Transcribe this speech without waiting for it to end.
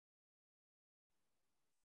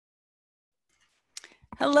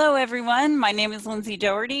Hello, everyone. My name is Lindsay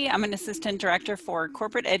Doherty. I'm an Assistant Director for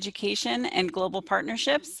Corporate Education and Global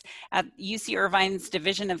Partnerships at UC Irvine's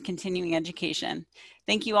Division of Continuing Education.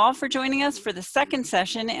 Thank you all for joining us for the second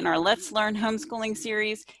session in our Let's Learn Homeschooling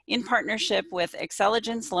series in partnership with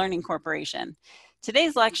Excelligence Learning Corporation.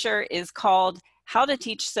 Today's lecture is called How to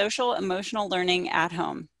Teach Social Emotional Learning at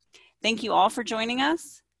Home. Thank you all for joining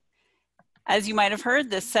us. As you might have heard,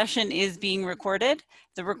 this session is being recorded.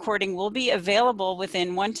 The recording will be available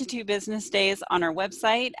within 1 to 2 business days on our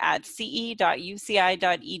website at ce.uci.edu.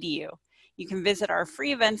 You can visit our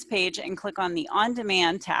free events page and click on the On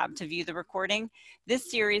Demand tab to view the recording. This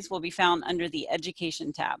series will be found under the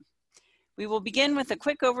Education tab. We will begin with a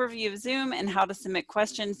quick overview of Zoom and how to submit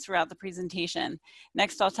questions throughout the presentation.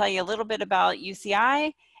 Next, I'll tell you a little bit about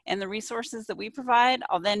UCI and the resources that we provide.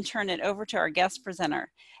 I'll then turn it over to our guest presenter.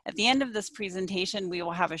 At the end of this presentation, we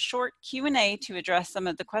will have a short Q&A to address some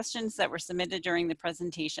of the questions that were submitted during the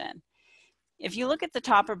presentation. If you look at the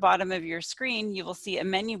top or bottom of your screen, you will see a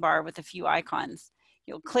menu bar with a few icons.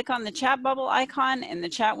 You'll click on the chat bubble icon and the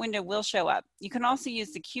chat window will show up. You can also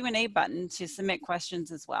use the Q&A button to submit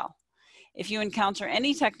questions as well. If you encounter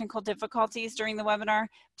any technical difficulties during the webinar,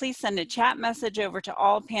 please send a chat message over to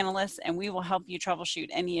all panelists and we will help you troubleshoot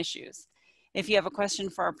any issues. If you have a question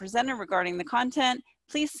for our presenter regarding the content,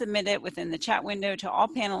 please submit it within the chat window to all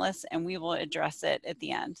panelists and we will address it at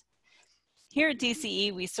the end. Here at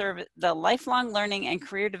DCE, we serve the lifelong learning and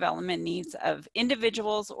career development needs of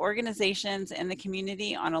individuals, organizations, and the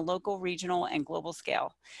community on a local, regional, and global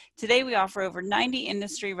scale. Today, we offer over 90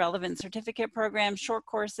 industry-relevant certificate programs, short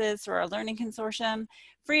courses through our learning consortium,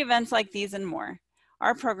 free events like these, and more.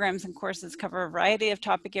 Our programs and courses cover a variety of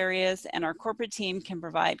topic areas, and our corporate team can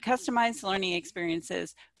provide customized learning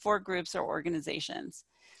experiences for groups or organizations.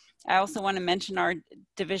 I also want to mention our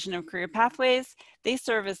Division of Career Pathways. They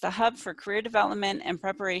serve as the hub for career development and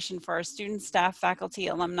preparation for our students, staff, faculty,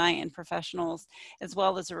 alumni, and professionals, as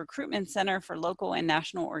well as a recruitment center for local and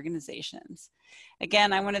national organizations.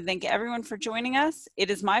 Again, I want to thank everyone for joining us.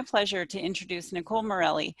 It is my pleasure to introduce Nicole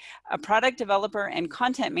Morelli, a product developer and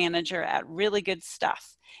content manager at Really Good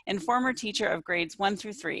Stuff, and former teacher of grades 1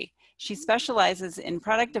 through 3. She specializes in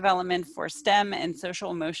product development for STEM and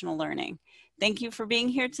social emotional learning. Thank you for being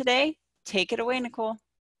here today. Take it away, Nicole.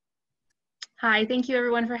 Hi, thank you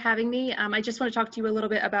everyone for having me. I just want to talk to you a little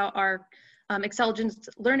bit about our Excelligence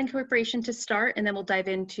Learning Corporation to start, and then we'll dive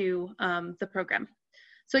into the program.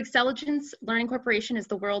 So Excelligence Learning Corporation is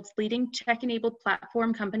the world's leading tech-enabled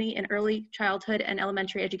platform company in early childhood and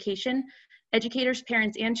elementary education. Educators,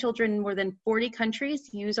 parents, and children in more than 40 countries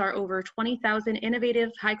use our over 20,000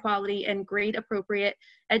 innovative, high-quality, and grade-appropriate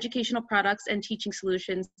educational products and teaching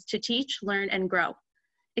solutions to teach, learn, and grow.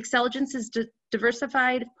 Excelligence's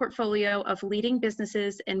diversified portfolio of leading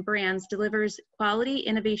businesses and brands delivers quality,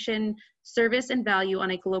 innovation, service, and value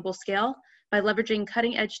on a global scale by leveraging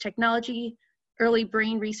cutting-edge technology, early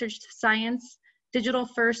brain research science,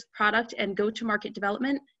 digital-first product and go-to-market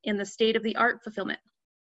development, and the state-of-the-art fulfillment.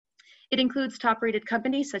 It includes top-rated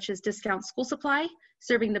companies such as Discount School Supply,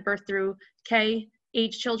 serving the birth through K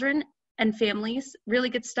age children and families, Really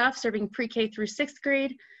Good Stuff, serving pre-K through 6th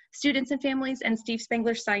grade, students and families, and Steve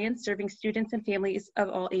Spangler Science, serving students and families of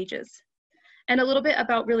all ages. And a little bit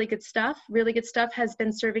about Really Good Stuff. Really Good Stuff has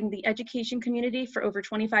been serving the education community for over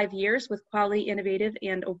 25 years with quality, innovative,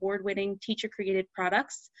 and award-winning teacher-created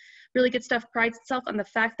products. Really Good Stuff prides itself on the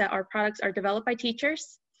fact that our products are developed by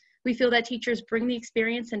teachers. We feel that teachers bring the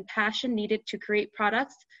experience and passion needed to create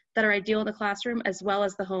products that are ideal in the classroom as well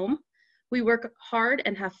as the home. We work hard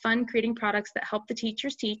and have fun creating products that help the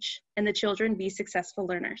teachers teach and the children be successful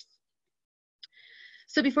learners.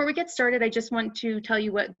 So before we get started, I just want to tell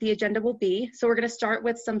you what the agenda will be. So we're going to start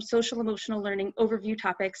with some social emotional learning overview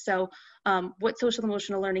topics. So what social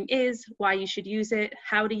emotional learning is, why you should use it,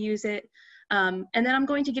 how to use it. And then I'm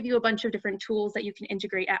going to give you a bunch of different tools that you can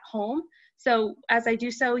integrate at home. So as I do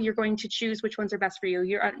so, you're going to choose which ones are best for you.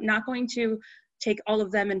 You're not going to take all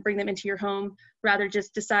of them and bring them into your home, rather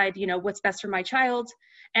just decide, what's best for my child.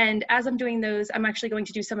 And as I'm doing those, I'm actually going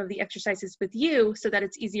to do some of the exercises with you so that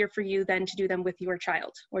it's easier for you then to do them with your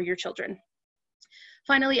child or your children.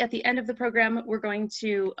 Finally, at the end of the program, we're going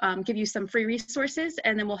to give you some free resources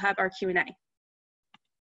and then we'll have our Q&A.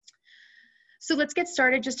 So let's get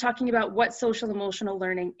started just talking about what social emotional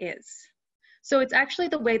learning is. So it's actually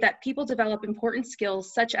the way that people develop important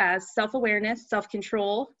skills such as self-awareness,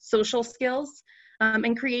 self-control, social skills,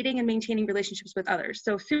 and creating and maintaining relationships with others.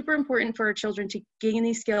 So super important for our children to gain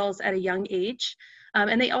these skills at a young age.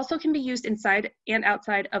 And they also can be used inside and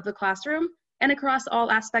outside of the classroom and across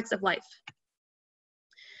all aspects of life.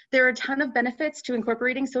 There are a ton of benefits to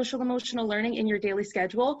incorporating social emotional learning in your daily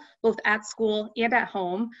schedule, both at school and at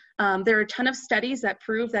home. There are a ton of studies that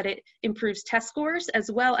prove that it improves test scores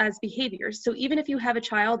as well as behaviors. So even if you have a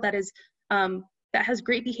child that is that has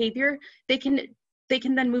great behavior, they can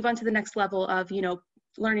then move on to the next level of, you know,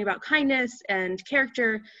 learning about kindness and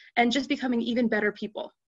character and just becoming even better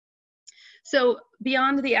people. So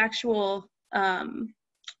beyond the actual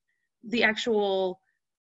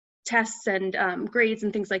tests and grades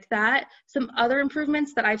and things like that, some other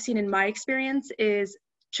improvements that I've seen in my experience is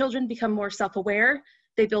children become more self-aware,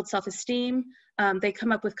 they build self-esteem, they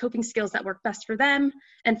come up with coping skills that work best for them,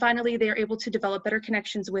 and finally, they are able to develop better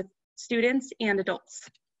connections with students and adults.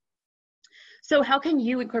 So how can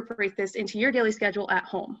you incorporate this into your daily schedule at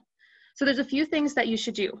home? So there's a few things that you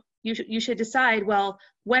should do. You should decide, well,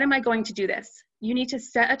 when am I going to do this? You need to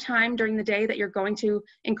set a time during the day that you're going to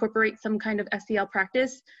incorporate some kind of SEL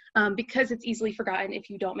practice because it's easily forgotten if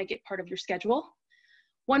you don't make it part of your schedule.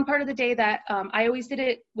 One part of the day that I always did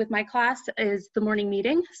it with my class is the morning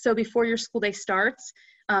meeting. So before your school day starts,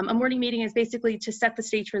 a morning meeting is basically to set the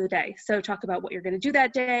stage for the day. So talk about what you're going to do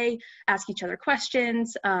that day, ask each other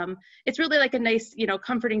questions. It's really like a nice, you know,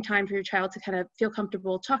 comforting time for your child to kind of feel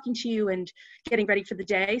comfortable talking to you and getting ready for the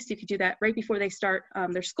day. So you could do that right before they start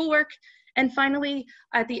their schoolwork. And finally,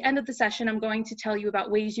 at the end of the session, I'm going to tell you about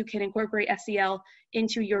ways you can incorporate SEL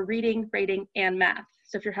into your reading, rating, and math.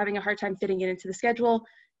 So if you're having a hard time fitting it into the schedule,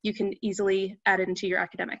 you can easily add it into your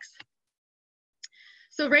academics.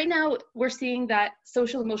 So right now, we're seeing that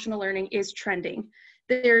social emotional learning is trending.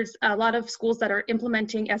 There's a lot of schools that are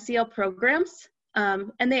implementing SEL programs,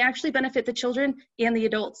 and they actually benefit the children and the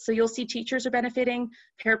adults. So you'll see teachers are benefiting,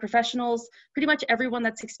 paraprofessionals, pretty much everyone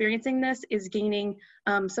that's experiencing this is gaining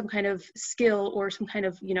some kind of skill or some kind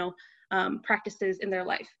of, you know, practices in their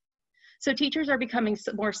life. So teachers are becoming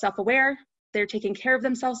more self-aware, they're taking care of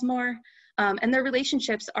themselves more, and their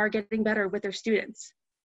relationships are getting better with their students.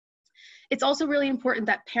 It's also really important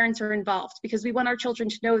that parents are involved because we want our children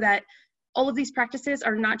to know that all of these practices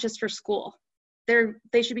are not just for school.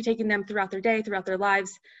 They should be taking them throughout their day, throughout their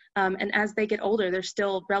lives, and as they get older, they're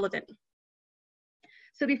still relevant.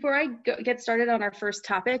 So before I get started on our first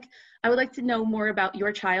topic, I would like to know more about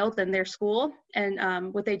your child and their school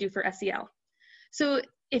and what they do for SEL. So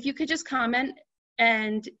if you could just comment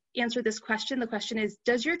and answer this question. The question is,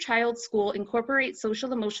 does your child's school incorporate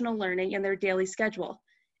social emotional learning in their daily schedule?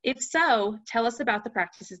 If so, tell us about the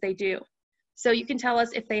practices they do. So you can tell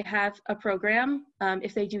us if they have a program,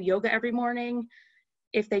 if they do yoga every morning,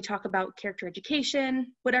 if they talk about character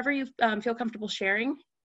education, whatever you feel comfortable sharing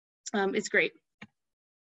is great.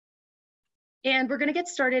 And we're gonna get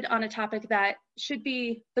started on a topic that should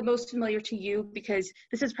be the most familiar to you because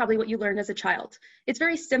this is probably what you learned as a child. It's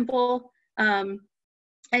very simple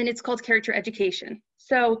and it's called character education.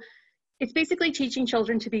 So it's basically teaching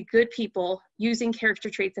children to be good people using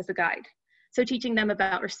character traits as a guide. So teaching them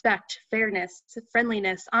about respect, fairness,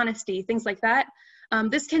 friendliness, honesty, things like that.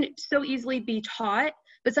 This can so easily be taught,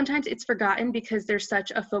 but sometimes it's forgotten because there's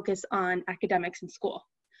such a focus on academics in school.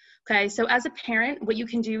 Okay, so as a parent, what you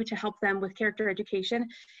can do to help them with character education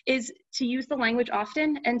is to use the language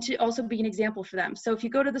often and to also be an example for them. So if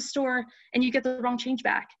you go to the store and you get the wrong change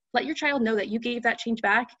back, let your child know that you gave that change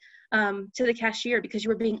back to the cashier because you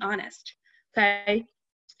were being honest, okay?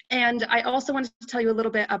 And I also wanted to tell you a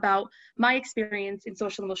little bit about my experience in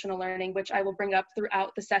social emotional learning, which I will bring up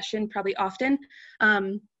throughout the session probably often.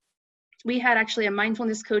 We had actually a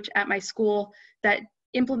mindfulness coach at my school that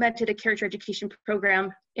implemented a character education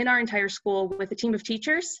program in our entire school with a team of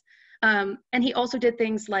teachers. And he also did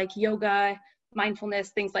things like yoga, mindfulness,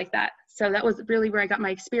 things like that. So that was really where I got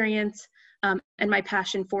my experience and my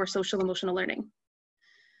passion for social emotional learning.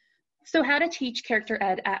 So how to teach character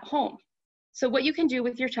ed at home. So what you can do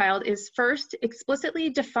with your child is first explicitly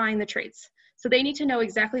define the traits. So they need to know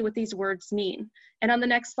exactly what these words mean. And on the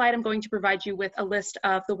next slide, I'm going to provide you with a list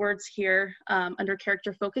of the words here under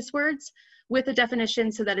character focus words with a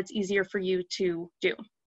definition so that it's easier for you to do.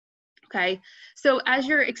 Okay, so as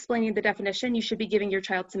you're explaining the definition, you should be giving your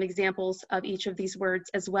child some examples of each of these words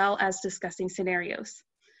as well as discussing scenarios.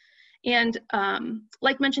 And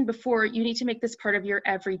like mentioned before, you need to make this part of your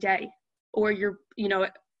everyday or your,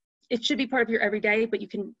 it should be part of your everyday, but you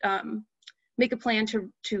can make a plan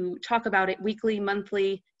to talk about it weekly,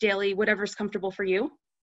 monthly, daily, whatever's comfortable for you.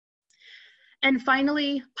 And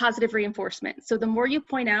finally, positive reinforcement. So the more you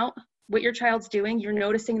point out what your child's doing, you're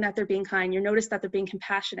noticing that they're being kind, you notice that they're being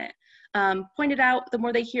compassionate. Point it out, the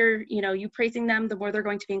more they hear you praising them, the more they're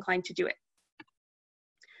going to be inclined to do it.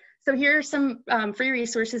 So here are some free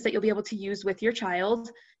resources that you'll be able to use with your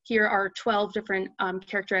child. Here are 12 different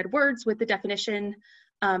character ed words with the definition.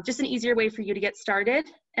 just an easier way for you to get started.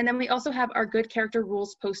 And then we also have our good character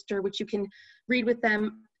rules poster, which you can read with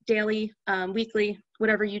them daily, weekly,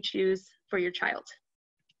 whatever you choose for your child.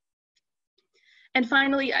 And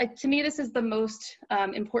finally, to me, this is the most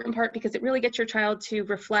important part because it really gets your child to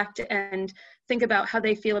reflect and think about how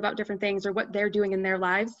they feel about different things or what they're doing in their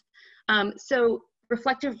lives. So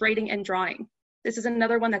reflective writing and drawing. This is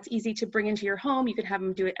another one that's easy to bring into your home. You could have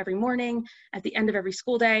them do it every morning, at the end of every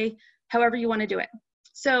school day, however you want to do it.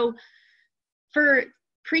 So for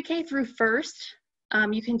pre-K through first,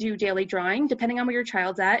 you can do daily drawing, depending on where your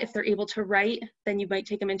child's at. If they're able to write, then you might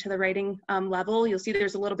take them into the writing level. You'll see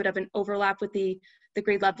there's a little bit of an overlap with the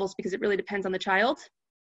grade levels because it really depends on the child.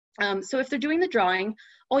 So if they're doing the drawing,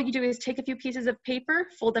 all you do is take a few pieces of paper,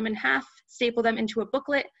 fold them in half, staple them into a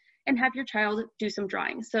booklet, and have your child do some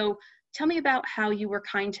drawing. So tell me about how you were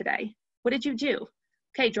kind today. What did you do?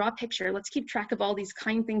 Okay, draw a picture. Let's keep track of all these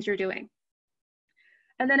kind things you're doing.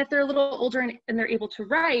 And then if they're a little older and they're able to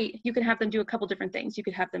write, you can have them do a couple different things. You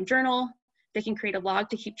could have them journal, they can create a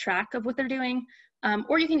log to keep track of what they're doing,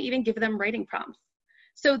 or you can even give them writing prompts.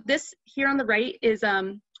 So this here on the right is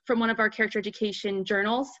from one of our character education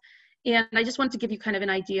journals. And I just wanted to give you kind of an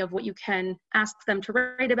idea of what you can ask them to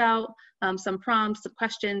write about, some prompts, some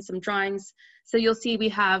questions, some drawings. So you'll see we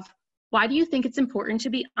have, why do you think it's important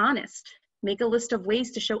to be honest? Make a list of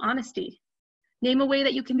ways to show honesty. Name a way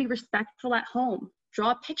that you can be respectful at home.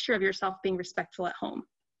 Draw a picture of yourself being respectful at home.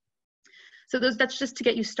 So that's just to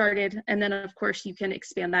get you started. And then of course you can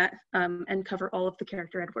expand that and cover all of the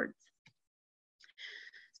character ed words.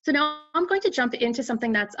 So now I'm going to jump into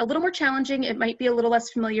something that's a little more challenging. It might be a little less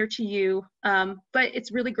familiar to you, but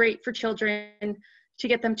it's really great for children to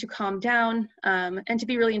get them to calm down and to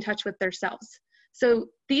be really in touch with themselves. So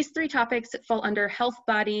these three topics fall under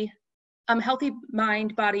healthy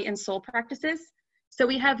mind, body, and soul practices. So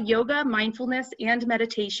we have yoga, mindfulness, and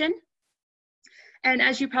meditation. And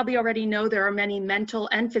as you probably already know, there are many mental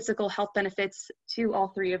and physical health benefits to all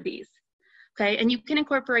three of these. Okay, and you can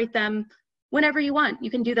incorporate them whenever you want. You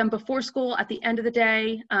can do them before school, at the end of the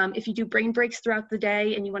day. If you do brain breaks throughout the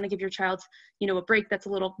day and you want to give your child, a break that's a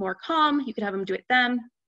little more calm, you can have them do it then.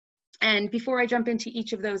 And before I jump into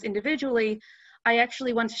each of those individually, I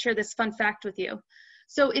actually want to share this fun fact with you.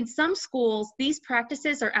 So in some schools, these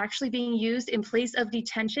practices are actually being used in place of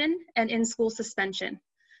detention and in-school suspension.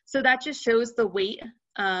 So that just shows the weight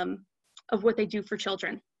of what they do for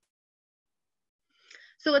children.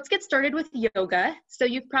 So let's get started with yoga. So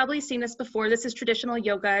you've probably seen this before. This is traditional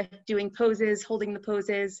yoga, doing poses, holding the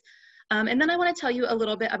poses. And then I want to tell you a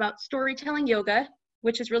little bit about storytelling yoga,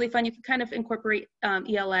 which is really fun. You can kind of incorporate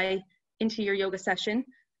ELA into your yoga session.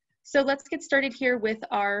 So let's get started here with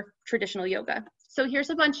our traditional yoga. So here's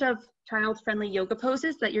a bunch of child-friendly yoga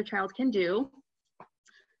poses that your child can do.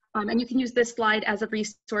 And you can use this slide as a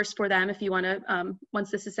resource for them if you want to,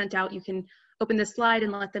 once this is sent out, you can open this slide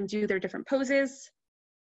and let them do their different poses.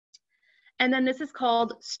 And then this is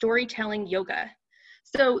called storytelling yoga.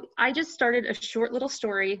 So I just started a short little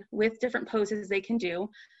story with different poses they can do.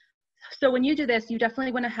 So when you do this, you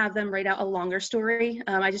definitely want to have them write out a longer story.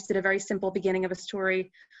 I just did a very simple beginning of a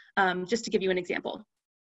story just to give you an example.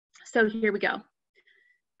 So here we go.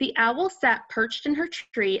 The owl sat perched in her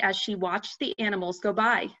tree as she watched the animals go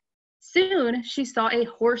by. Soon she saw a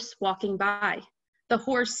horse walking by. The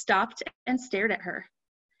horse stopped and stared at her,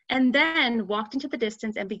 and then walked into the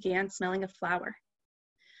distance and began smelling a flower.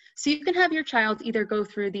 So you can have your child either go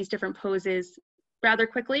through these different poses rather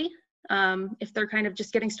quickly, if they're kind of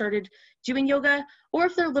just getting started doing yoga, or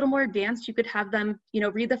if they're a little more advanced, you could have them,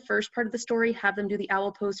 read the first part of the story, have them do the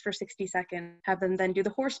owl pose for 60 seconds, have them then do the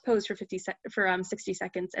horse pose for 60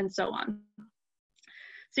 seconds, and so on.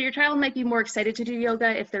 So your child might be more excited to do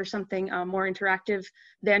yoga if there's something more interactive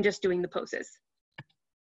than just doing the poses.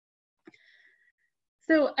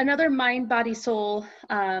 So another mind, body, soul,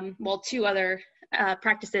 two other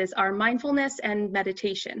practices are mindfulness and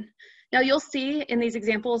meditation. Now you'll see in these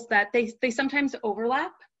examples that they sometimes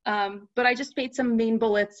overlap, but I just made some main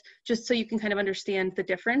bullets just so you can kind of understand the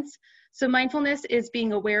difference. So mindfulness is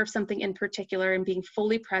being aware of something in particular and being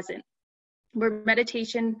fully present, where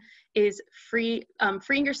meditation is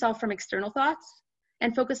freeing yourself from external thoughts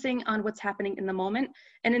and focusing on what's happening in the moment.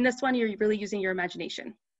 And in this one, you're really using your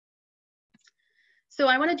imagination. So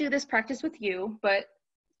I want to do this practice with you, but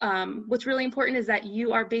what's really important is that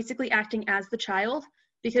you are basically acting as the child,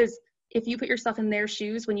 because if you put yourself in their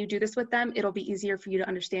shoes when you do this with them, it'll be easier for you to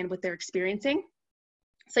understand what they're experiencing.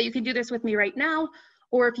 So you can do this with me right now,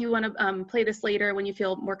 or if you want to play this later when you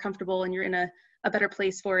feel more comfortable and you're in a better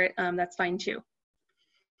place for it, that's fine too.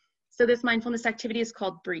 So this mindfulness activity is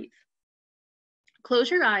called breathe.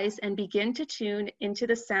 Close your eyes and begin to tune into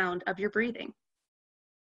the sound of your breathing.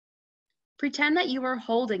 Pretend that you are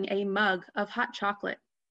holding a mug of hot chocolate.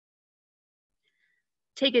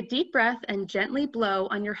 Take a deep breath and gently blow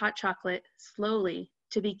on your hot chocolate slowly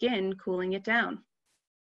to begin cooling it down.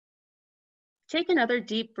 Take another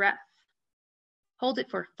deep breath. Hold it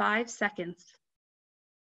for 5 seconds.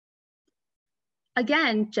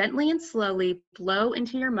 Again, gently and slowly blow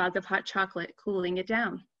into your mug of hot chocolate, cooling it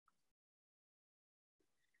down.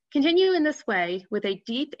 Continue in this way with a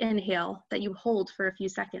deep inhale that you hold for a few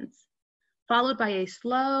seconds, followed by a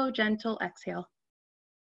slow, gentle exhale.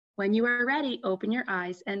 When you are ready, open your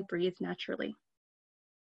eyes and breathe naturally.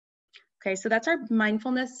 Okay, so that's our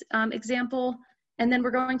mindfulness example. And then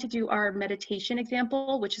we're going to do our meditation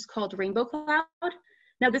example, which is called Rainbow Cloud.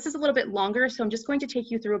 Now this is a little bit longer, so I'm just going to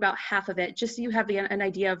take you through about half of it, just so you have an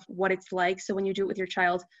idea of what it's like. So when you do it with your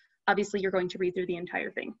child, obviously you're going to read through the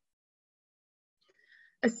entire thing.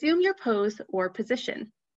 Assume your pose or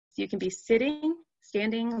position. So you can be sitting,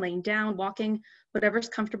 standing, laying down, walking, whatever's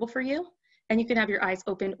comfortable for you, and you can have your eyes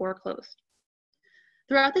open or closed.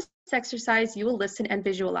 Throughout this exercise, you will listen and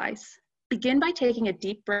visualize. Begin by taking a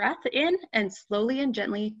deep breath in and slowly and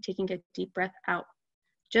gently taking a deep breath out.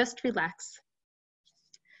 Just relax.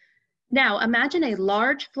 Now imagine a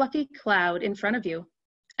large fluffy cloud in front of you.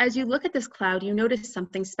 As you look at this cloud, you notice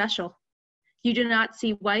something special. You do not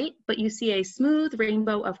see white, but you see a smooth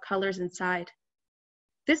rainbow of colors inside.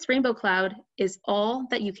 This rainbow cloud is all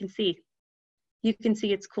that you can see. You can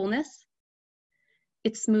see its coolness,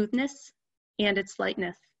 its smoothness, and its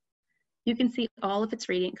lightness. You can see all of its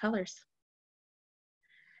radiant colors.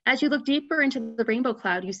 As you look deeper into the rainbow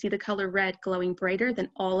cloud, you see the color red glowing brighter than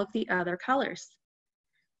all of the other colors.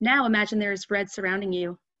 Now imagine there is red surrounding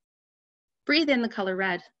you. Breathe in the color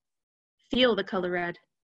red. Feel the color red.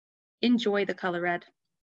 Enjoy the color red.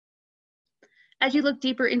 As you look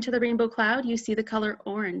deeper into the rainbow cloud, you see the color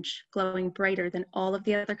orange glowing brighter than all of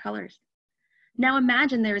the other colors. Now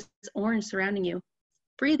imagine there is orange surrounding you.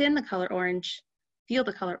 Breathe in the color orange. Feel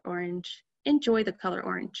the color orange. Enjoy the color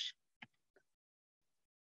orange.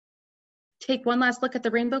 Take one last look at the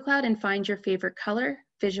rainbow cloud and find your favorite color.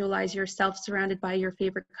 Visualize yourself surrounded by your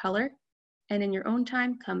favorite color, and in your own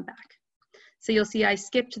time, come back. So you'll see I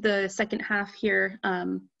skipped the second half here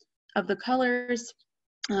of the colors,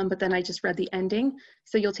 but then I just read the ending.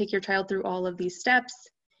 So you'll take your child through all of these steps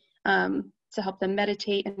to help them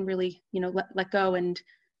meditate and really, let go and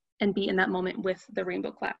be in that moment with the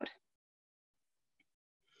rainbow cloud.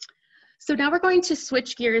 So now we're going to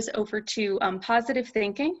switch gears over to positive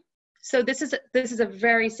thinking. So this is a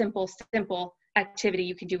very simple activity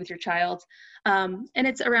you can do with your child, and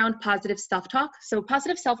it's around positive self-talk. So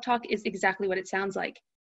positive self-talk is exactly what it sounds like,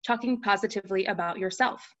 talking positively about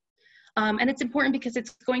yourself. And it's important because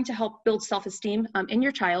it's going to help build self-esteem in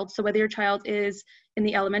your child. So whether your child is in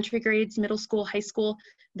the elementary grades, middle school, high school,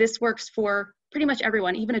 this works for pretty much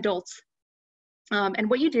everyone, even adults. And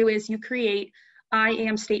what you do is you create I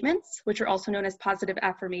am statements, which are also known as positive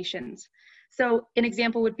affirmations. So an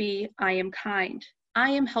example would be, I am kind, I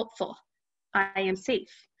am helpful, I am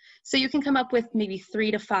safe. So you can come up with maybe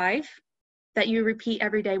 3 to 5 that you repeat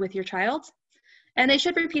every day with your child. And they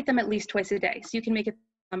should repeat them at least twice a day. So you can make it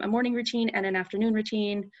a morning routine and an afternoon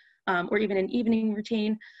routine, or even an evening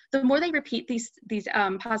routine. The more they repeat these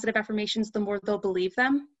positive affirmations, the more they'll believe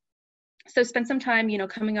them. So spend some time,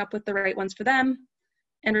 coming up with the right ones for them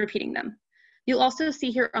and repeating them. You'll also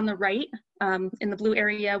see here on the right, in the blue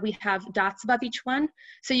area, we have dots above each one.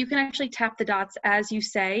 So you can actually tap the dots as you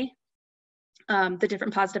say the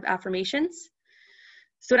different positive affirmations.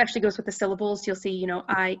 So it actually goes with the syllables. You'll see,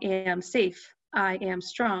 I am safe, I am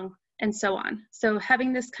strong, and so on. So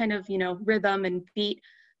having this kind of, rhythm and beat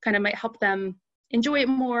kind of might help them enjoy it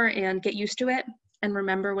more and get used to it and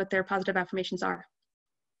remember what their positive affirmations are.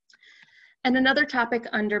 And another topic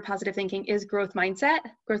under positive thinking is growth mindset.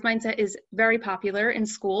 Growth mindset is very popular in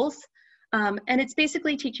schools. And it's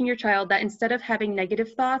basically teaching your child that instead of having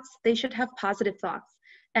negative thoughts, they should have positive thoughts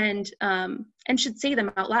and should say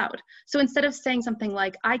them out loud. So instead of saying something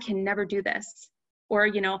like, I can never do this, or,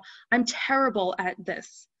 I'm terrible at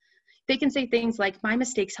this, they can say things like, my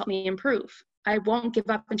mistakes help me improve. I won't give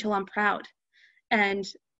up until I'm proud. And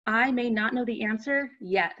I may not know the answer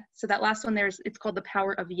yet. So that last one it's called the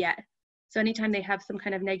power of yet. So anytime they have some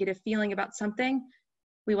kind of negative feeling about something,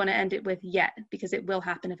 we want to end it with yet, because it will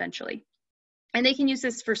happen eventually. And they can use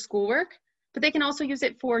this for schoolwork, but they can also use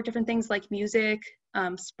it for different things like music,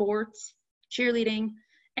 sports, cheerleading,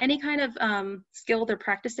 any kind of skill they're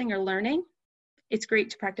practicing or learning. It's great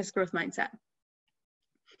to practice growth mindset.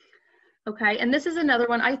 Okay, and this is another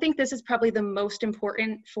one. I think this is probably the most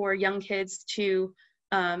important for young kids to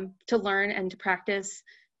learn and to practice.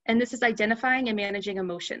 And this is identifying and managing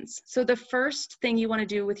emotions. So the first thing you want to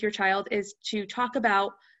do with your child is to talk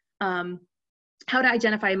about how to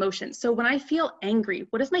identify emotions. So when I feel angry,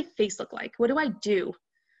 what does my face look like? What do I do?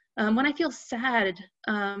 When I feel sad,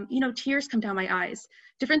 tears come down my eyes.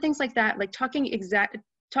 Different things like that, like talking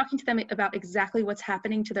to them about exactly what's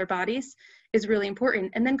happening to their bodies is really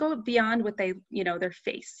important. And then go beyond what they, their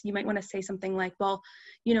face. You might want to say something like, well,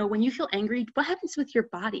 when you feel angry, what happens with your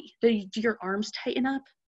body? Do your arms tighten up?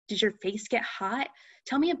 Does your face get hot?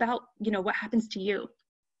 Tell me about, what happens to you.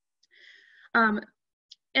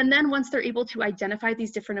 And then once they're able to identify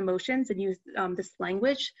these different emotions and use this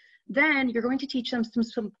language, then you're going to teach them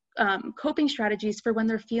some coping strategies for when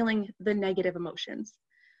they're feeling the negative emotions.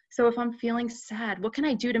 So if I'm feeling sad, what can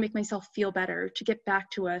I do to make myself feel better, to get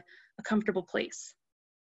back to a comfortable place?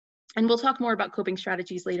 And we'll talk more about coping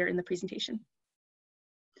strategies later in the presentation.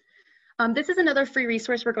 This is another free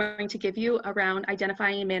resource we're going to give you around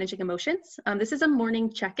identifying and managing emotions. This is a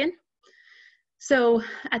morning check-in. So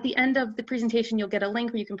at the end of the presentation, you'll get a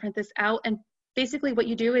link where you can print this out. And basically what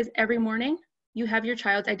you do is every morning, you have your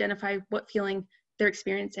child identify what feeling they're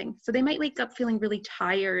experiencing. So they might wake up feeling really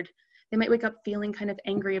tired. They might wake up feeling kind of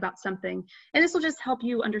angry about something. And this will just help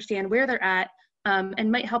you understand where they're at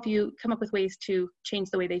and might help you come up with ways to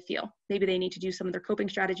change the way they feel. Maybe they need to do some of their coping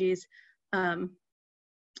strategies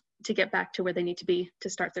to get back to where they need to be to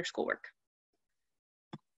start their schoolwork.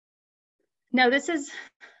 Now, this is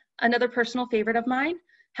another personal favorite of mine.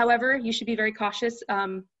 However, you should be very cautious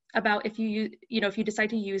about if you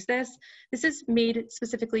decide to use this. This is made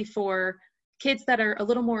specifically for kids that are a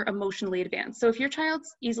little more emotionally advanced. So if your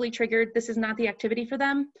child's easily triggered, this is not the activity for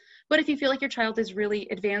them. But if you feel like your child is really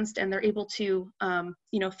advanced and they're able to,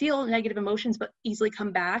 feel negative emotions but easily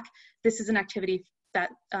come back, this is an activity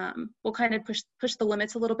that will kind of push the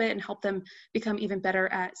limits a little bit and help them become even better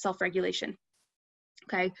at self-regulation.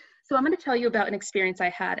 Okay, so I'm going to tell you about an experience I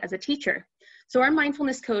had as a teacher. So our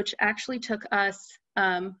mindfulness coach actually took us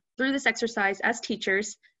through this exercise as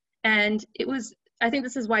teachers, and I think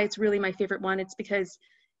this is why it's really my favorite one. It's because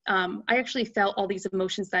I actually felt all these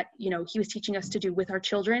emotions that, he was teaching us to do with our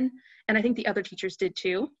children, and I think the other teachers did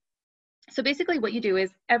too. So basically what you do is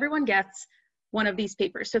everyone gets one of these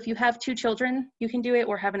papers. So if you have 2 children, you can do it,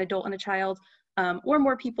 or have an adult and a child, or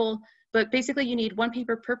more people. But basically you need 1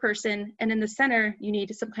 paper per person, and in the center, you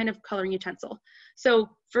need some kind of coloring utensil. So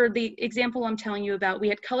for the example I'm telling you about, we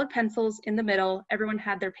had colored pencils in the middle. Everyone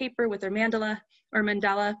had their paper with their mandala,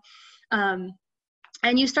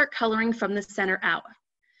 and you start coloring from the center out.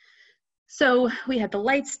 So we had the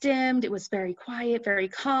lights dimmed, it was very quiet, very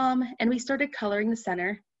calm, and we started coloring the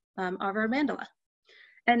center of our mandala.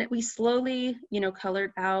 And we slowly,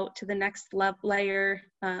 colored out to the next layer.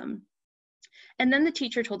 And then the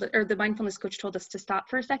teacher the mindfulness coach told us to stop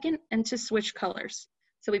for a second and to switch colors.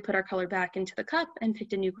 So we put our color back into the cup and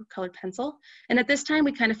picked a new colored pencil. And at this time,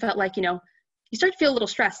 we kind of felt like, you start to feel a little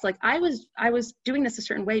stressed. Like I was doing this a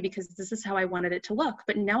certain way because this is how I wanted it to look.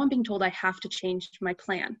 But now I'm being told I have to change my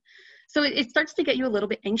plan. So it starts to get you a little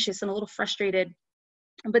bit anxious and a little frustrated.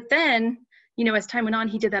 But then, as time went on,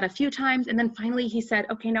 he did that a few times. And then finally he said,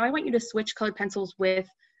 okay, now I want you to switch colored pencils with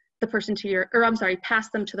the person pass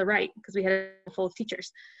them to the right, because we had a full of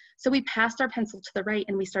teachers. So we passed our pencil to the right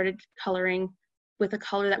and we started coloring with a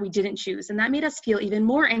color that we didn't choose. And that made us feel even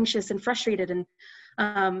more anxious and frustrated and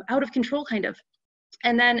out of control kind of.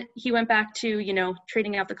 And then he went back to,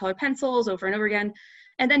 trading out the colored pencils over and over again.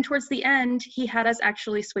 And then towards the end, he had us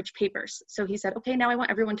actually switch papers. So he said, okay, now I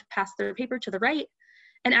want everyone to pass their paper to the right.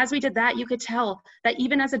 And as we did that, you could tell that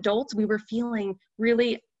even as adults, we were feeling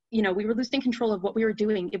really, we were losing control of what we were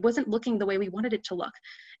doing. It wasn't looking the way we wanted it to look.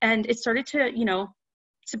 And it started to,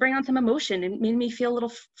 to bring on some emotion. It made me feel a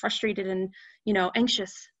little frustrated and,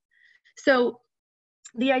 anxious. So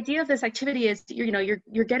the idea of this activity is,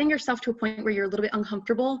 you're getting yourself to a point where you're a little bit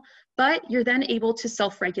uncomfortable, but you're then able to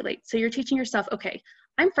self-regulate. So you're teaching yourself, okay,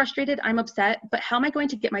 I'm frustrated, I'm upset, but how am I going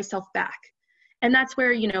to get myself back? And that's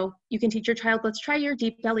where, you can teach your child, let's try your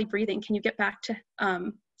deep belly breathing. Can you get back to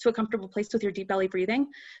a comfortable place with your deep belly breathing?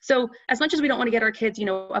 So as much as we don't want to get our kids,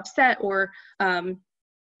 upset or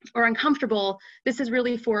uncomfortable, this is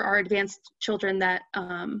really for our advanced children that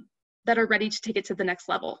are ready to take it to the next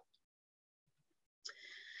level.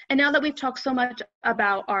 And now that we've talked so much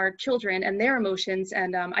about our children and their emotions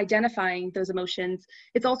and identifying those emotions,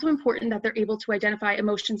 it's also important that they're able to identify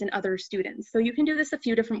emotions in other students. So you can do this a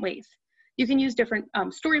few different ways. You can use different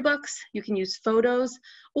storybooks, you can use photos,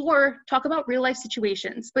 or talk about real life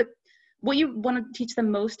situations. But what you want to teach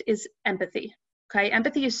them most is empathy. Okay,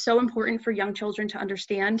 empathy is so important for young children to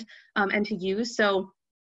understand and to use. So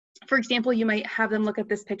for example, you might have them look at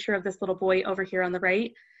this picture of this little boy over here on the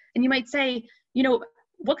right, and you might say, you know,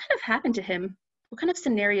 what kind of happened to him? What kind of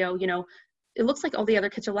scenario, you know, it looks like all the other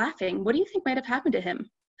kids are laughing. What do you think might have happened to him?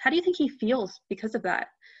 How do you think he feels because of that?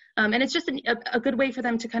 And it's just a good way for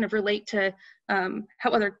them to kind of relate to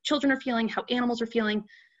how other children are feeling, how animals are feeling.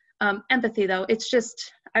 Empathy, though, it's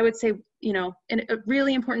just, I would say, you know, a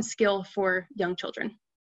really important skill for young children.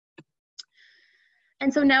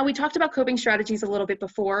 And so now we talked about coping strategies a little bit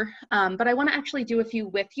before, but I want to actually do a few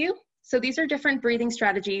with you. So these are different breathing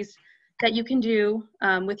strategies that you can do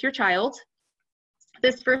with your child.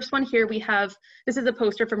 This first one here, this is a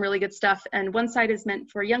poster from Really Good Stuff, and one side is meant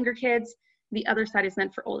for younger kids, the other side is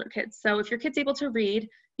meant for older kids. So if your kid's able to read,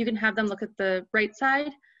 you can have them look at the right side,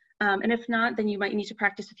 and if not, then you might need to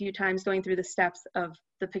practice a few times going through the steps of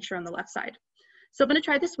the picture on the left side. So I'm going to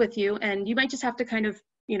try this with you, and you might just have to kind of,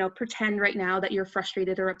 you know, pretend right now that you're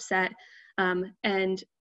frustrated or upset, and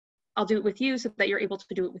I'll do it with you so that you're able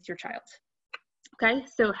to do it with your child. Okay,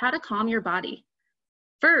 so how to calm your body.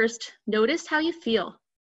 First, notice how you feel.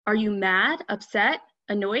 Are you mad, upset,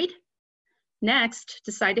 annoyed? Next,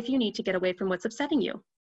 decide if you need to get away from what's upsetting you.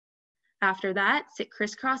 After that, sit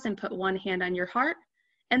crisscross and put one hand on your heart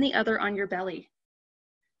and the other on your belly.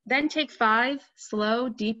 Then take 5 slow,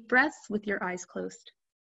 deep breaths with your eyes closed.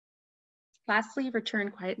 Lastly,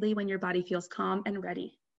 return quietly when your body feels calm and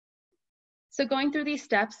ready. So going through these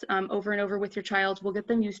steps over and over with your child will get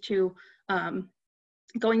them used to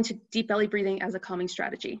going to deep belly breathing as a calming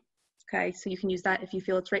strategy. Okay, so you can use that if you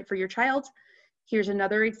feel it's right for your child. Here's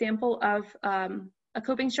another example of a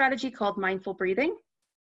coping strategy called mindful breathing.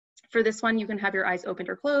 For this one, you can have your eyes opened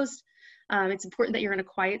or closed. It's important that you're in a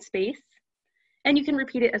quiet space, and you can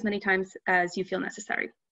repeat it as many times as you feel necessary.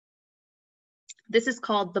 This is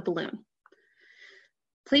called the balloon.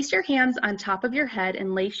 Place your hands on top of your head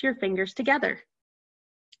and lace your fingers together.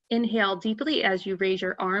 Inhale deeply as you raise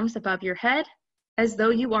your arms above your head, as though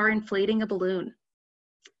you are inflating a balloon.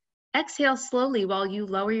 Exhale slowly while you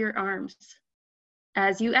lower your arms.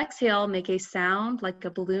 As you exhale, make a sound like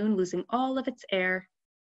a balloon losing all of its air.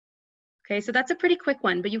 Okay, so that's a pretty quick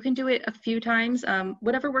one, but you can do it a few times,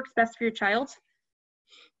 whatever works best for your child.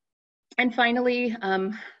 And finally,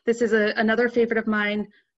 this is another favorite of mine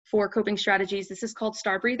for coping strategies. This is called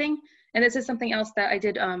star breathing. And this is something else that I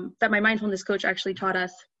did, that my mindfulness coach actually taught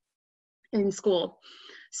us in school.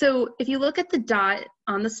 So if you look at the dot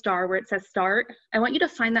on the star where it says start, I want you to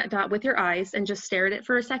find that dot with your eyes and just stare at it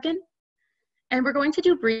for a second. And we're going to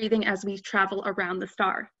do breathing as we travel around the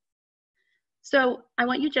star. So I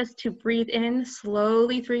want you just to breathe in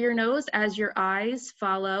slowly through your nose as your eyes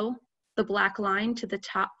follow the black line to the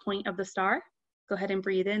top point of the star. Go ahead and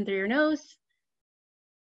breathe in through your nose.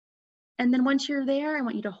 And then once you're there, I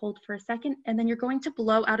want you to hold for a second, and then you're going to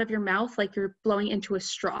blow out of your mouth like you're blowing into a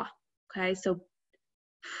straw. Okay, so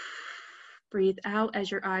breathe out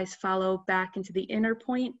as your eyes follow back into the inner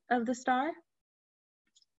point of the star.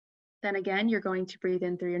 Then again, you're going to breathe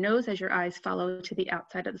in through your nose as your eyes follow to the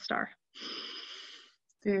outside of the star.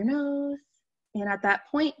 Through your nose. And at that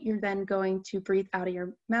point, you're then going to breathe out of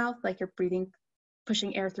your mouth like you're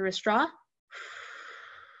pushing air through a straw.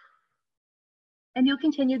 And you'll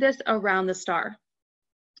continue this around the star.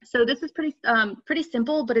 So this is pretty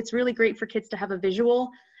simple, but it's really great for kids to have a visual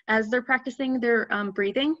as they're practicing their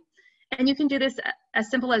breathing. And you can do this as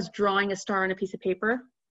simple as drawing a star on a piece of paper,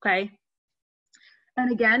 okay?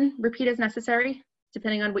 And again, repeat as necessary,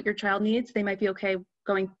 depending on what your child needs. They might be okay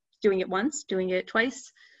doing it once, doing it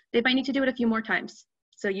twice. They might need to do it a few more times.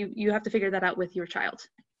 So you have to figure that out with your child.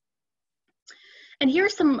 And here are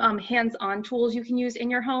some hands-on tools you can use in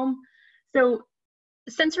your home. So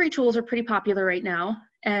sensory tools are pretty popular right now.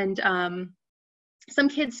 And some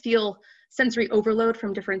kids feel sensory overload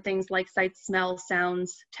from different things like sights, smells,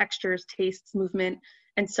 sounds, textures, tastes, movement,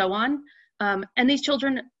 and so on. And these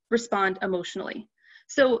children respond emotionally.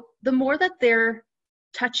 So the more that they're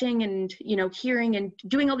touching and hearing and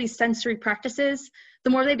doing all these sensory practices, the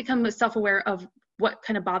more they become self-aware of what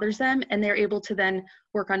kind of bothers them, and they're able to then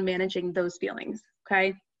work on managing those feelings,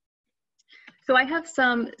 okay? So I have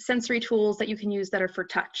some sensory tools that you can use that are for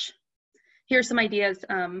touch. Here are some ideas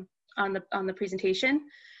on the presentation.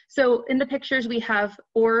 So in the pictures, we have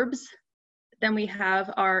orbs, then we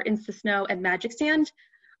have our Insta Snow and Magic Sand.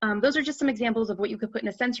 Those are just some examples of what you could put in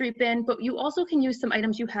a sensory bin, but you also can use some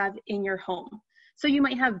items you have in your home. So you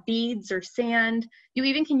might have beads or sand. You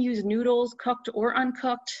even can use noodles, cooked or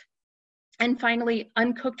uncooked. And finally,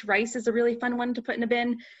 uncooked rice is a really fun one to put in a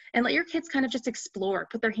bin, and let your kids kind of just explore,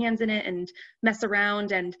 put their hands in it and mess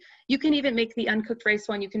around. And you can even make the uncooked rice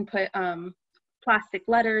one, you can put plastic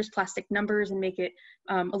letters, plastic numbers, and make it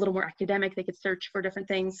a little more academic. They could search for different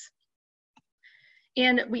things.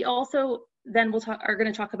 And we also then are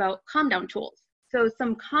going to talk about calm down tools. So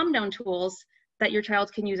some calm down tools that your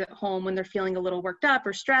child can use at home when they're feeling a little worked up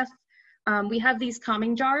or stressed. We have these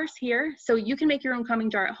calming jars here. So you can make your own calming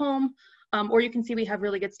jar at home, or you can see we have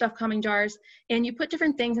really good stuff calming jars, and you put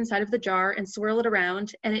different things inside of the jar and swirl it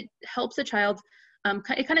around, and it helps a child,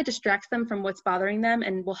 it kind of distracts them from what's bothering them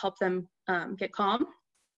and will help them get calm.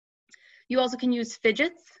 You also can use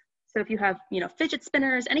fidgets. So if you have, fidget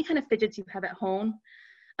spinners, any kind of fidgets you have at home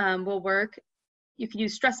will work. You can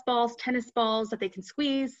use stress balls, tennis balls that they can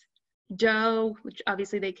squeeze, dough, which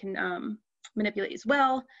obviously they can manipulate as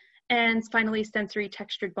well. And finally, sensory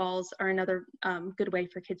textured balls are another good way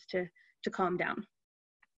for kids to calm down.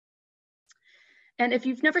 And if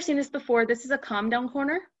you've never seen this before, this is a calm down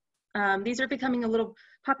corner. These are becoming a little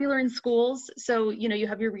popular in schools. So, you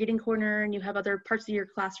have your reading corner and you have other parts of your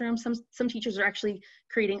classroom. Some teachers are actually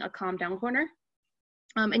creating a calm down corner.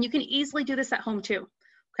 And you can easily do this at home too,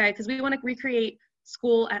 okay? Because we want to recreate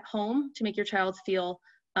school at home to make your child feel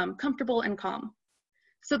comfortable and calm.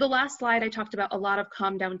 So the last slide, I talked about a lot of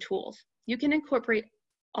calm down tools. You can incorporate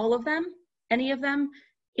all of them, any of them,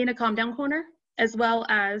 in a calm down corner, as well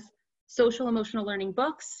as social emotional learning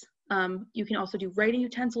books. You can also do writing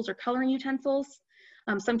utensils or coloring utensils.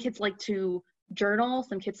 Some kids like to journal.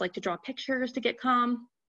 Some kids like to draw pictures to get calm.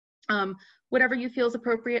 Whatever you feel is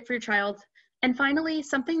appropriate for your child. And finally,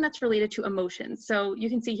 something that's related to emotions. So you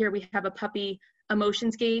can see here we have a puppy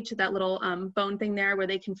emotions gauge, that little bone thing there where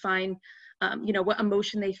they can find what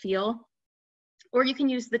emotion they feel. Or you can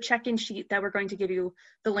use the check-in sheet that we're going to give you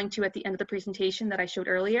the link to at the end of the presentation that I showed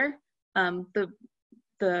earlier,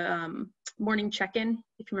 the morning check-in,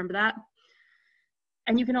 if you remember that.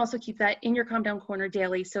 And you can also keep that in your calm down corner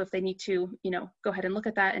daily. So if they need to, go ahead and look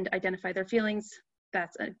at that and identify their feelings,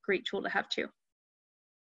 that's a great tool to have too.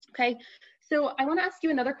 Okay, so I want to ask you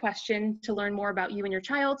another question to learn more about you and your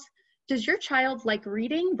child. Does your child like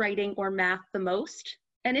reading, writing, or math the most?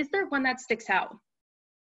 And is there one that sticks out?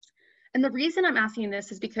 And the reason I'm asking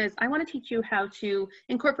this is because I want to teach you how to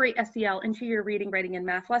incorporate SEL into your reading, writing, and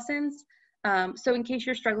math lessons. So in case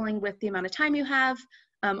you're struggling with the amount of time you have,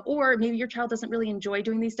 or maybe your child doesn't really enjoy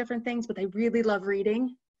doing these different things, but they really love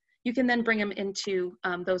reading, you can then bring them into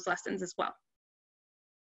those lessons as well.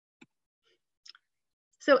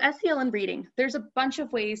 So SEL and reading, there's a bunch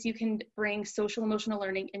of ways you can bring social emotional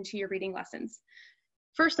learning into your reading lessons.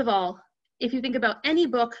 First of all, if you think about any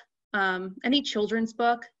book, any children's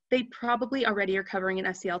book, they probably already are covering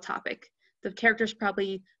an SEL topic. The character's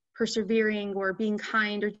probably persevering or being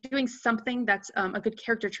kind or doing something that's a good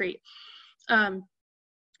character trait.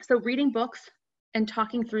 So reading books and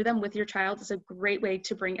talking through them with your child is a great way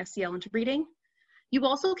to bring SEL into reading. You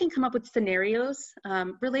also can come up with scenarios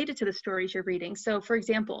related to the stories you're reading. So for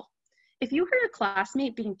example, if you heard a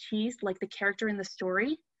classmate being teased like the character in the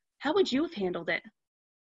story, how would you have handled it?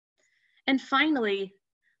 And finally,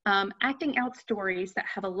 acting out stories that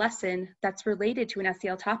have a lesson that's related to an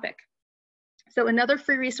SEL topic. So another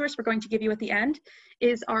free resource we're going to give you at the end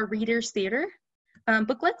is our Reader's Theater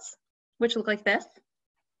booklets, which look like this.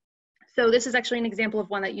 So this is actually an example of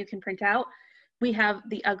one that you can print out. We have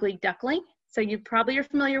The Ugly Duckling. So you probably are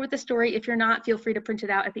familiar with the story. If you're not, feel free to print it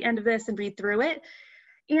out at the end of this and read through it.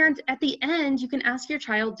 And at the end, you can ask your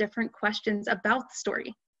child different questions about the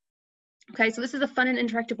story. Okay, so this is a fun and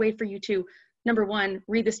interactive way for you to, number one,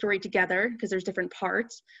 read the story together because there's different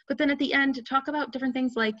parts. But then at the end, talk about different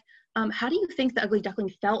things like, how do you think the ugly duckling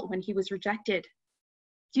felt when he was rejected?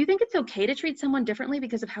 Do you think it's okay to treat someone differently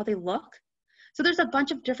because of how they look? So there's a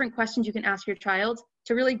bunch of different questions you can ask your child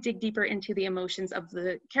to really dig deeper into the emotions of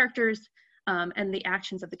the characters and the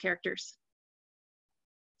actions of the characters.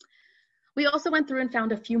 We also went through and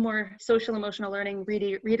found a few more social emotional learning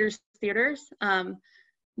readers theaters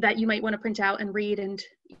that you might want to print out and read and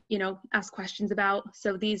ask questions about.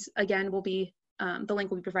 So these again will be, the link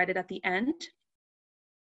will be provided at the end.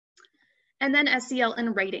 And then SEL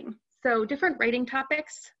and writing. So different writing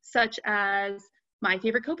topics such as my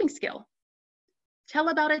favorite coping skill. Tell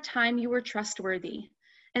about a time you were trustworthy.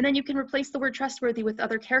 And then you can replace the word trustworthy with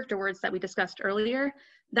other character words that we discussed earlier.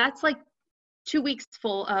 That's like 2 weeks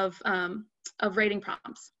full of writing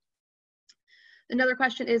prompts. Another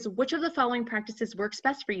question is, which of the following practices works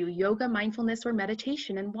best for you? Yoga, mindfulness, or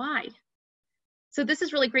meditation, and why? So this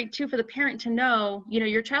is really great too for the parent to know,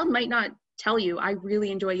 your child might not tell you, I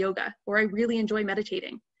really enjoy yoga, or I really enjoy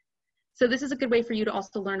meditating. So this is a good way for you to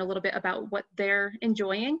also learn a little bit about what they're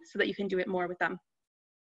enjoying so that you can do it more with them.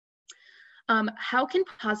 How can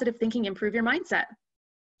positive thinking improve your mindset?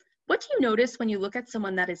 What do you notice when you look at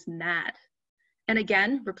someone that is mad? And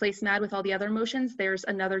again, replace mad with all the other emotions. There's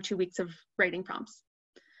another 2 weeks of writing prompts.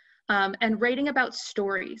 And writing about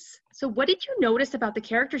stories. So what did you notice about the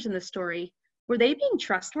characters in the story? Were they being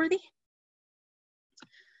trustworthy?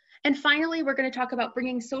 And finally, we're going to talk about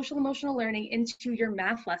bringing social emotional learning into your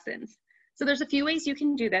math lessons. So there's a few ways you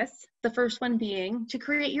can do this. The first one being to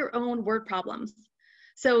create your own word problems.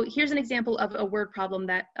 So here's an example of a word problem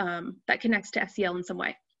that, that connects to SEL in some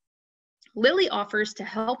way. Lily offers to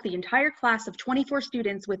help the entire class of 24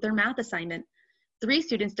 students with their math assignment. 3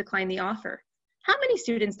 students decline the offer. How many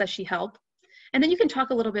students does she help? And then you can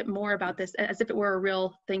talk a little bit more about this as if it were a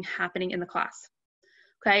real thing happening in the class.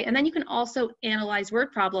 Okay, and then you can also analyze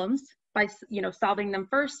word problems by solving them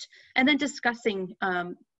first, and then discussing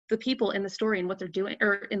the people in the story and what they're doing,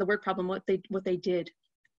 or in the word problem what they did.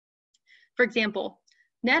 For example,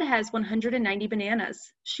 Ned has 190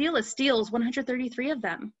 bananas. Sheila steals 133 of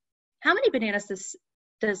them. How many bananas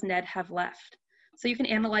does Ned have left? So you can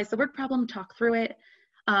analyze the word problem, talk through it,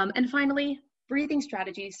 and finally, breathing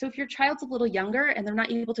strategies. So if your child's a little younger and they're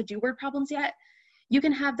not able to do word problems yet, you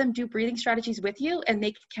can have them do breathing strategies with you and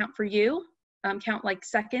make it count for you, count like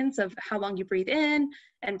seconds of how long you breathe in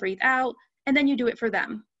and breathe out, and then you do it for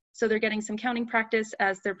them. So they're getting some counting practice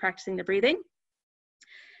as they're practicing the breathing.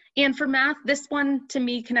 And for math, this one to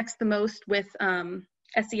me connects the most with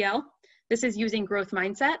SEL. This is using growth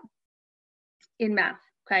mindset in math,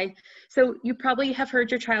 okay? So you probably have heard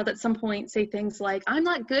your child at some point say things like, I'm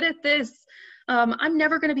not good at this. I'm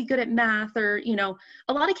never going to be good at math, or,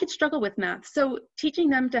 a lot of kids struggle with math. So teaching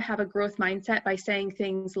them to have a growth mindset by saying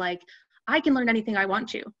things like, I can learn anything I want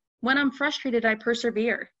to. When I'm frustrated, I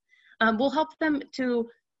persevere, will help them to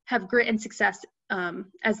have grit and success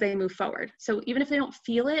as they move forward. So even if they don't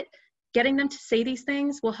feel it, getting them to say these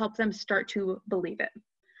things will help them start to believe it.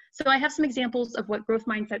 So I have some examples of what growth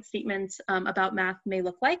mindset statements about math may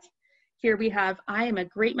look like. Here we have, I am a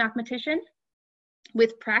great mathematician.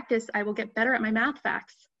 With practice, I will get better at my math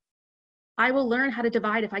facts. I will learn how to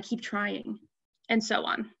divide if I keep trying, and so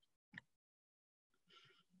on.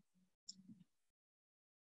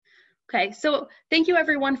 Okay, so thank you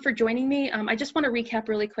everyone for joining me. I just want to recap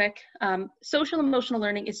really quick. Social emotional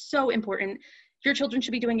learning is so important. Your children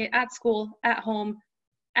should be doing it at school, at home,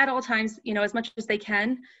 at all times, as much as they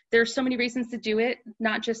can. There are so many reasons to do it,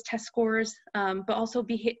 not just test scores, but also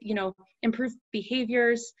improve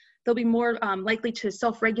behaviors. They'll be more likely to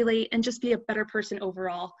self-regulate and just be a better person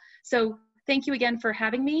overall. So thank you again for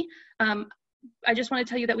having me. I just want to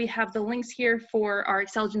tell you that we have the links here for our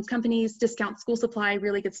Excelligence companies, Discount School Supply,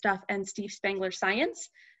 Really Good Stuff, and Steve Spangler Science,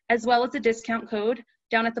 as well as a discount code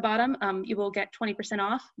down at the bottom. You will get 20%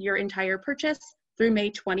 off your entire purchase through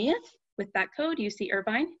May 20th with that code, UC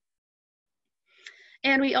Irvine.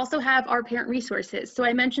 And we also have our parent resources. So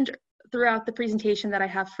I mentioned throughout the presentation that I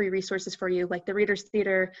have free resources for you, like the Reader's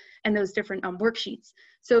Theater and those different worksheets.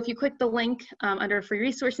 So if you click the link under free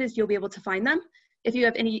resources, you'll be able to find them. If you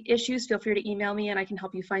have any issues, feel free to email me and I can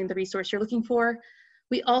help you find the resource you're looking for.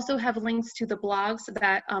 We also have links to the blogs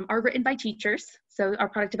that are written by teachers, so our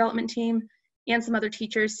product development team and some other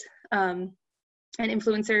teachers and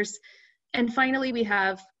influencers. And finally, we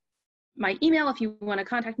have my email if you want to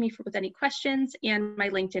contact me with any questions, and my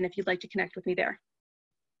LinkedIn if you'd like to connect with me there.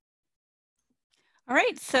 All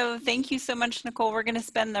right, so thank you so much, Nicole. We're going to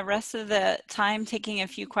spend the rest of the time taking a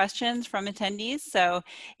few questions from attendees. So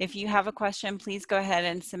if you have a question, please go ahead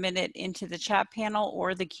and submit it into the chat panel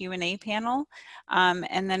or the Q&A panel,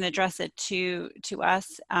 and then address it to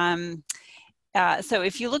us. So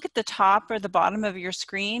if you look at the top or the bottom of your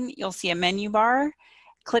screen, you'll see a menu bar.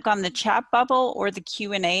 Click on the chat bubble or the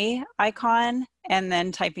Q&A icon and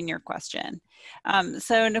then type in your question.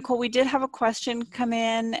 So Nicole, we did have a question come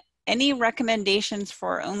in. Any recommendations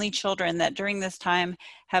for only children that during this time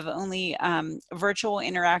have only virtual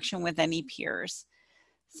interaction with any peers?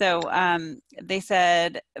 So they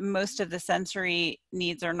said most of the sensory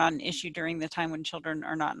needs are not an issue during the time when children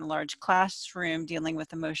are not in a large classroom dealing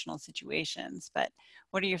with emotional situations. But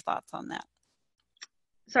what are your thoughts on that?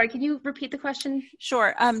 Sorry, can you repeat the question?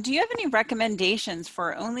 Sure. Do you have any recommendations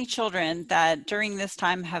for only children that during this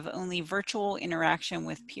time have only virtual interaction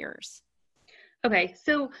with peers? Okay,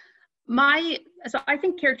 so I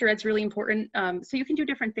think character ed's really important. So you can do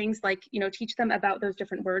different things like, teach them about those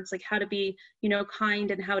different words, like how to be, kind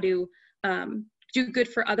and how to do good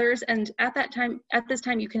for others. And at this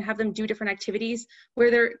time, you can have them do different activities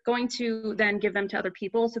where they're going to then give them to other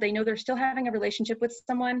people. So they know they're still having a relationship with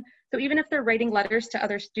someone. So even if they're writing letters to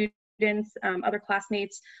other students, other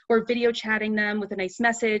classmates, or video chatting them with a nice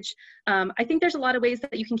message, I think there's a lot of ways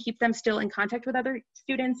that you can keep them still in contact with other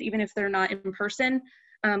students, even if they're not in person.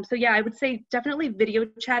 So yeah, I would say definitely video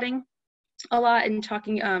chatting a lot and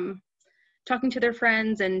talking to their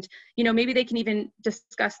friends, and maybe they can even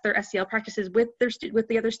discuss their SEL practices with with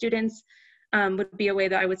the other students. Would be a way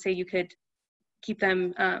that I would say you could keep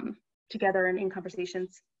them together and in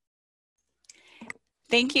conversations.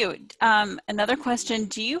 Thank you. Another question,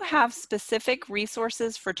 do you have specific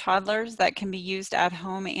resources for toddlers that can be used at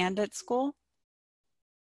home and at school?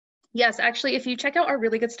 Yes, actually, if you check out our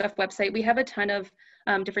Really Good Stuff website, we have a ton of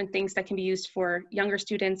different things that can be used for younger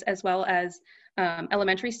students as well as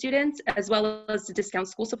elementary students, as well as the discount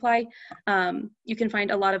school supply. You can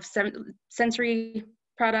find a lot of sensory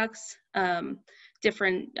products,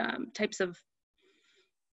 different types of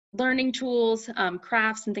learning tools,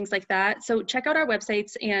 crafts, and things like that. So check out our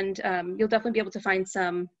websites, and you'll definitely be able to find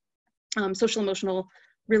some social emotional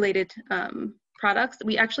related products.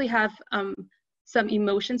 We actually have some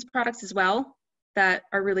emotions products as well that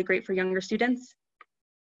are really great for younger students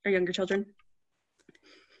or younger children.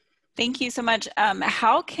 Thank you so much.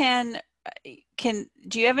 How do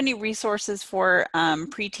you have any resources for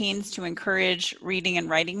preteens to encourage reading and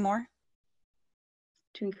writing more?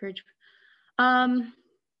 To encourage,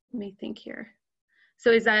 let me think here.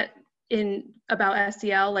 So is that about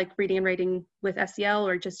SEL, like reading and writing with SEL,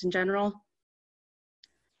 or just in general?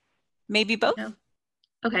 Maybe both. No?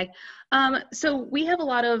 Okay. So we have a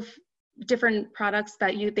lot of different products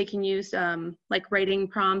that they can use, like writing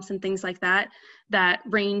prompts and things like that, that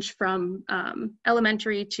range from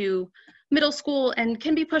elementary to middle school, and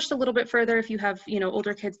can be pushed a little bit further if you have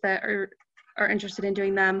older kids that are interested in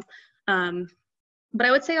doing them. But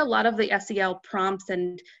I would say a lot of the SEL prompts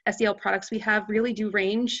and SEL products we have really do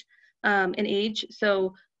range in age.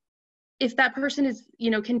 So if that person is,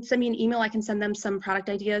 can send me an email, I can send them some product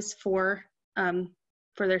ideas for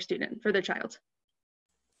their student, for their child.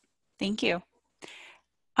 Thank you.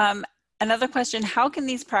 Another question, how can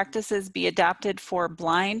these practices be adapted for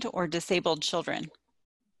blind or disabled children?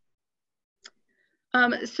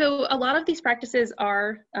 So a lot of these practices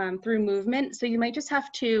are through movement. So you might just have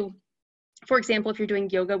to, for example, if you're doing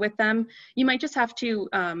yoga with them, you might just have to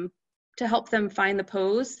help them find the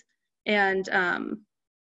pose. And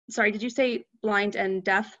sorry, did you say blind and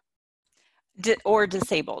deaf? Or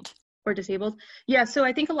disabled. Or disabled. Yeah, so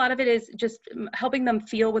I think a lot of it is just helping them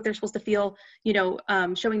feel what they're supposed to feel,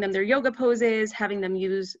 showing them their yoga poses, having them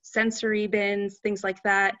use sensory bins, things like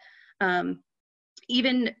that.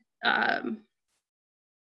 Even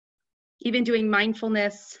doing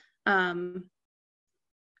mindfulness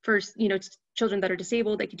for children that are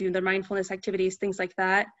disabled, they could do their mindfulness activities, things like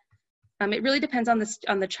that. It really depends on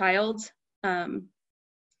the child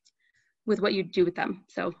with what you do with them.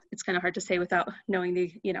 So it's kind of hard to say without knowing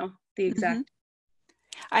the exact.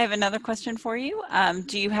 Mm-hmm. I have another question for you.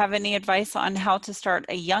 Do you have any advice on how to start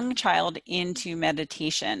a young child into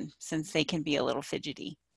meditation, since they can be a little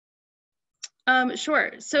fidgety?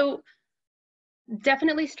 Sure. So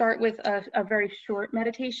definitely start with a very short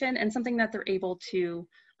meditation and something that they're able to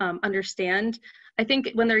understand. I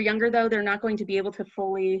think when they're younger, though, they're not going to be able to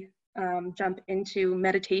fully jump into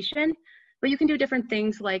meditation, but you can do different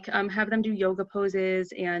things like have them do yoga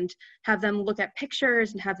poses and have them look at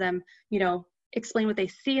pictures and have them, explain what they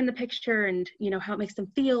see in the picture and, how it makes them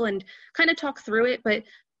feel and kind of talk through it. But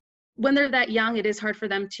when they're that young, it is hard for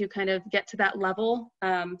them to kind of get to that level.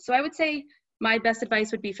 So I would say my best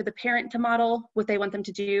advice would be for the parent to model what they want them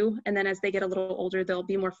to do. And then as they get a little older, they'll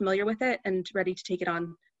be more familiar with it and ready to take it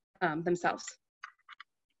on themselves.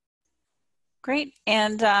 Great.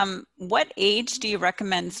 And what age do you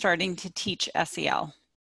recommend starting to teach SEL?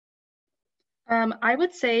 I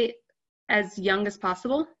would say as young as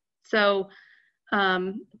possible. So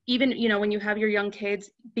even, when you have your young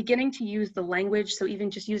kids, beginning to use the language, so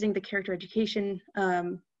even just using the character education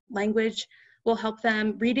language will help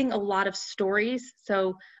them. Reading a lot of stories.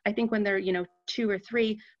 So I think when they're, 2 or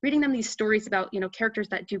 3, reading them these stories about, characters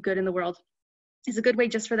that do good in the world is a good way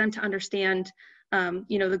just for them to understand,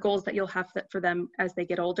 the goals that you'll have for them as they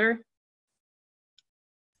get older.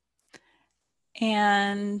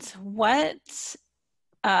 And what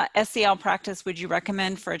SEL practice would you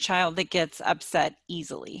recommend for a child that gets upset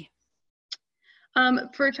easily?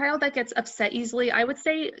 For a child that gets upset easily, I would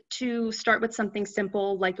say to start with something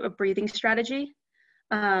simple like a breathing strategy.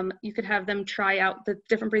 You could have them try out the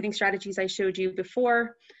different breathing strategies I showed you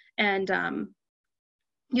before. And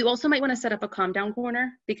you also might want to set up a calm down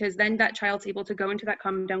corner, because then that child's able to go into that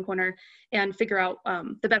calm down corner and figure out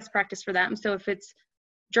the best practice for them. So if it's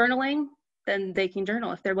journaling, then they can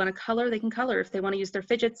journal. If they want to color, they can color. If they want to use their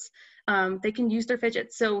fidgets, they can use their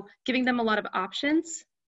fidgets. So giving them a lot of options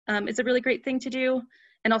is a really great thing to do.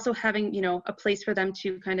 And also having, a place for them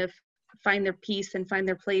to kind of find their peace and find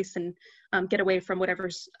their place and get away from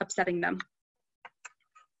whatever's upsetting them.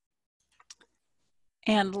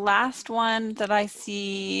 And last one that I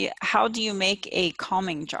see, how do you make a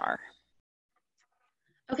calming jar?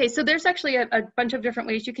 Okay, so there's actually a bunch of different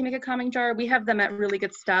ways you can make a calming jar. We have them at Really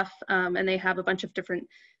Good Stuff, and they have a bunch of different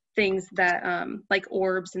things that, like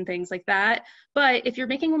orbs and things like that. But if you're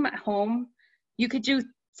making them at home, you could do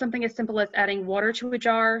something as simple as adding water to a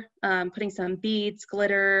jar, putting some beads,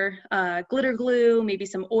 glitter, glitter glue, maybe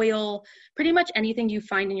some oil, pretty much anything you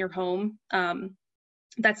find in your home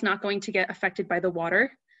that's not going to get affected by the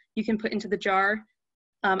water, you can put into the jar.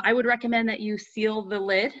 I would recommend that you seal the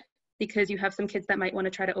lid, because you have some kids that might want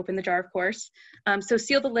to try to open the jar, of course. So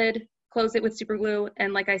seal the lid, close it with super glue,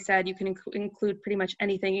 and like I said, you can include pretty much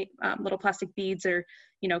anything, little plastic beads or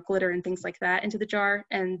glitter and things like that into the jar,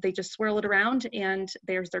 and they just swirl it around, and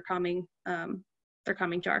there's their calming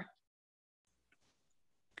jar.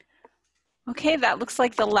 Okay, that looks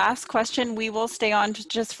like the last question. We will stay on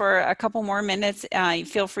just for a couple more minutes.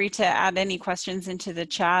 Feel free to add any questions into the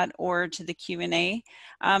chat or to the Q&A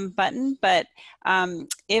button. But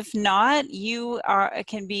if not, you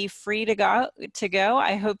can be free to go.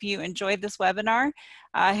 I hope you enjoyed this webinar.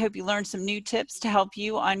 I hope you learned some new tips to help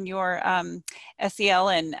you on your SEL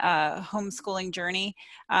and homeschooling journey.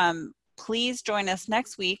 Please join us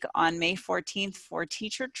next week on May 14th for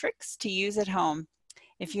Teacher Tricks to Use at Home.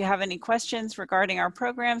 If you have any questions regarding our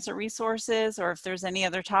programs or resources, or if there's any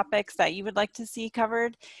other topics that you would like to see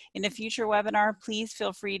covered in a future webinar, please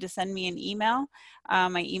feel free to send me an email.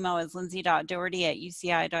 My email is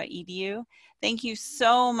lindsay.doherty@uci.edu. Thank you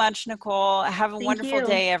so much, Nicole. Have a wonderful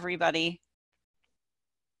day, everybody.